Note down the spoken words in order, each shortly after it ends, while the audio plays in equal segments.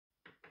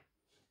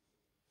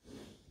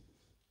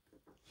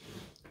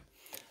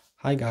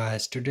Hi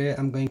guys, today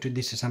I'm going to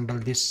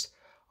disassemble this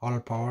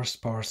Allpowers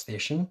power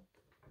station.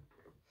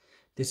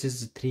 This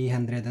is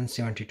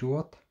 372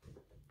 watt.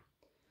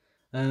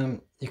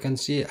 You can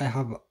see I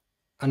have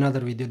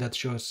another video that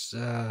shows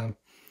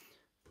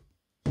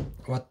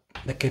what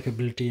the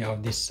capability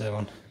of this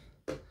one.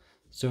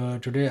 So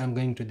today I'm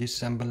going to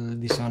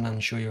disassemble this one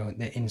and show you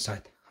the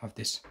inside of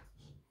this.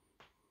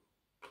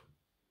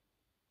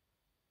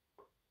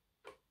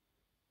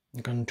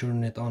 You can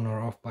turn it on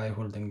or off by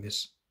holding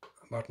this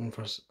button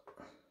first.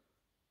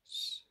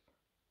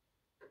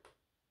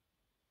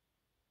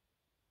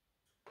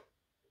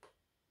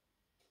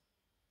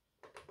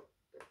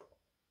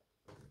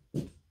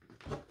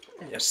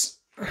 Yes,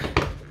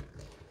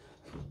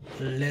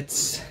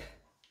 let's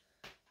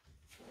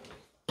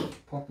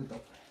pop it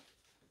up.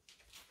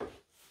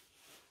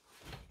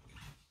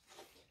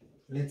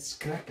 Let's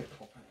crack it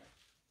open.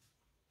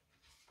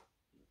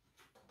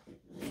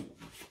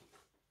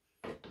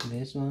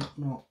 This one,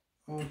 no,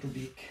 not too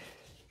big.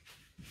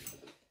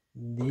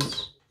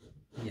 This,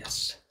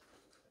 yes.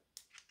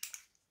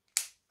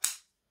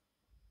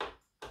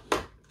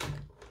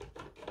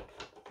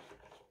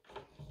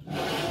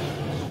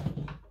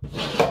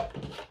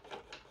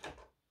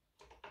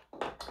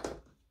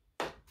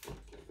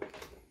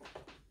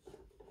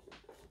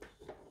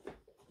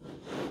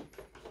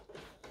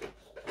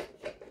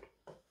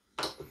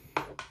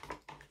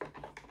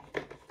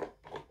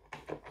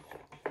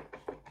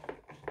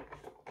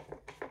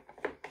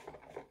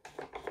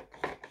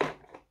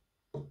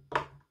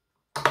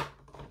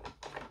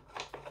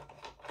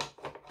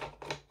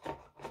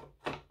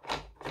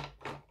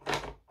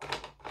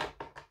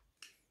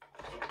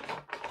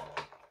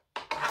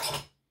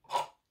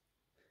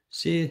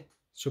 See,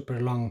 super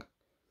long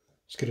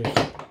screws.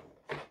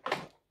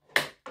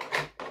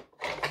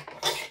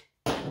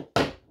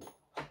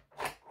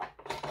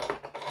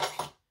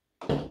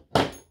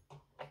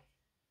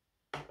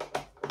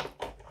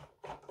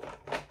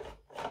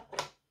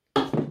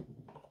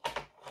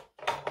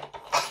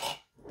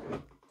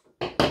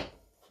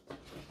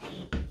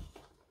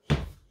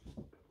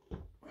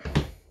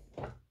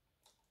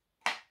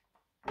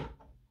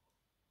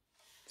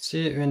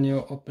 See, when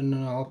you open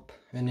it up,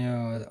 when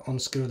you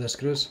unscrew the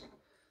screws,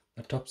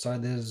 the top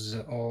side is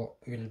all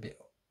will be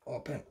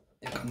open.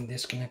 You can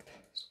disconnect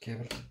this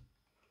cable.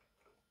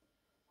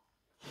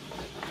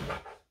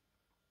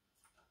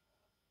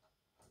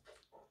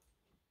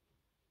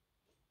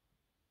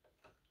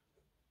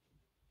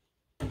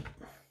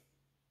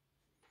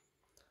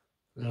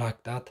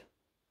 Like that.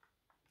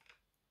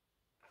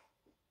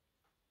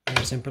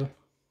 Very simple.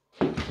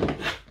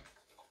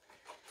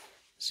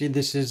 See,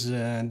 this is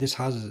this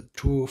has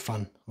two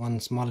fan. One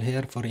small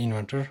here for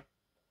inverter,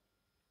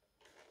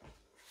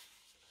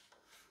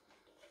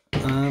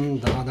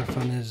 and the other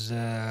fan is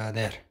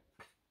there,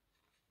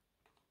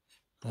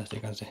 as you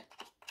can see.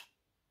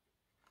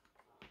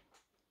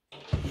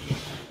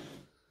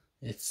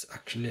 It's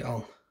actually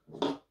on.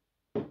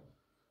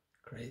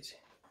 Crazy.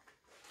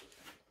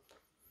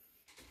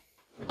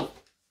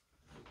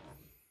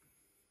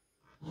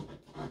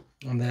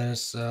 And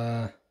there's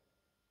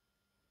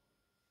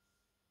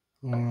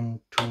 1,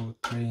 2,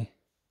 3,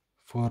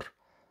 4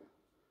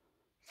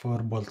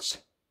 bolts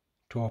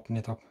to open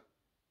it up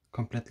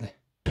completely.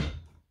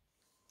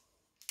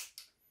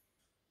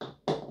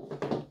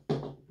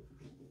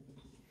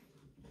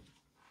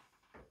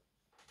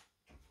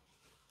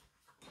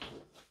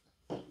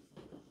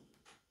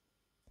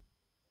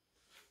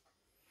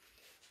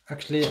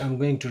 Actually, I'm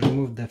going to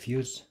remove the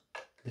fuse.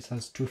 This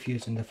has two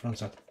fuses in the front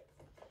side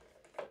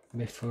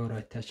before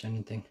I touch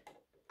anything.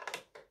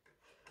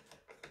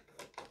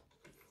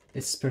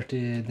 It's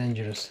pretty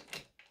dangerous.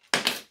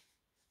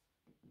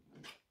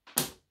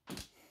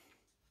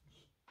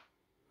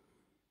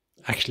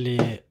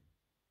 Actually,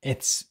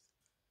 it's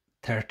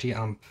 30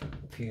 amp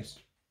fuse,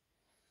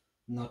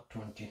 not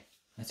 20.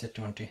 I said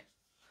 20.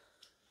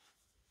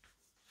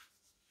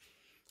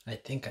 I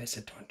think I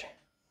said 20.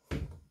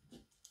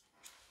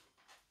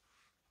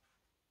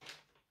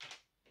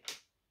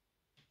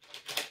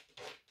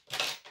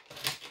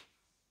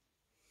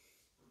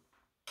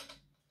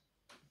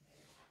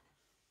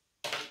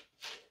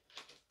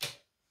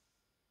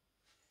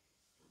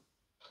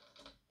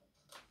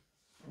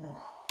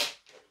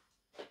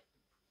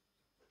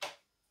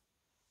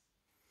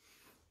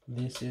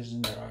 This is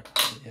the right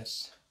one,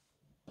 yes.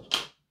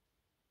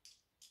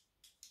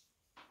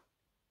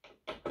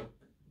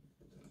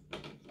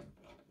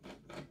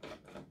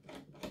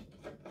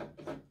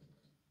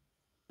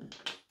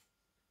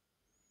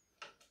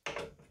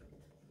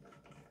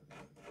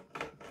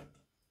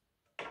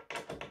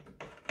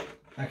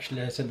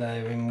 Actually, I said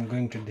I'm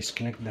going to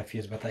disconnect the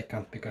fuse, but I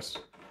can't because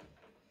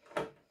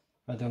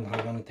I don't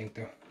have anything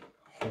to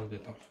hold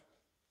it on.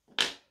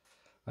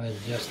 I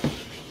just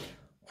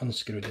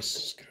unscrew these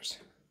screws.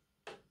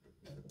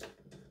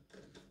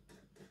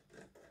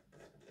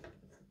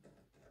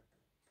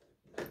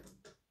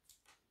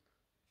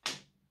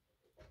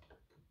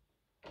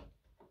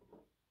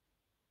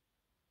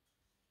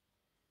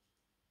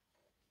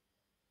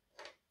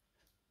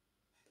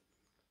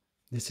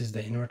 This is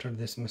the inverter.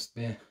 This must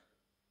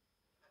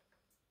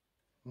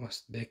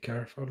be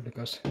careful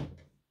because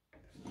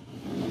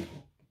it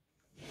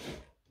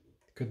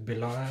could be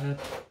light.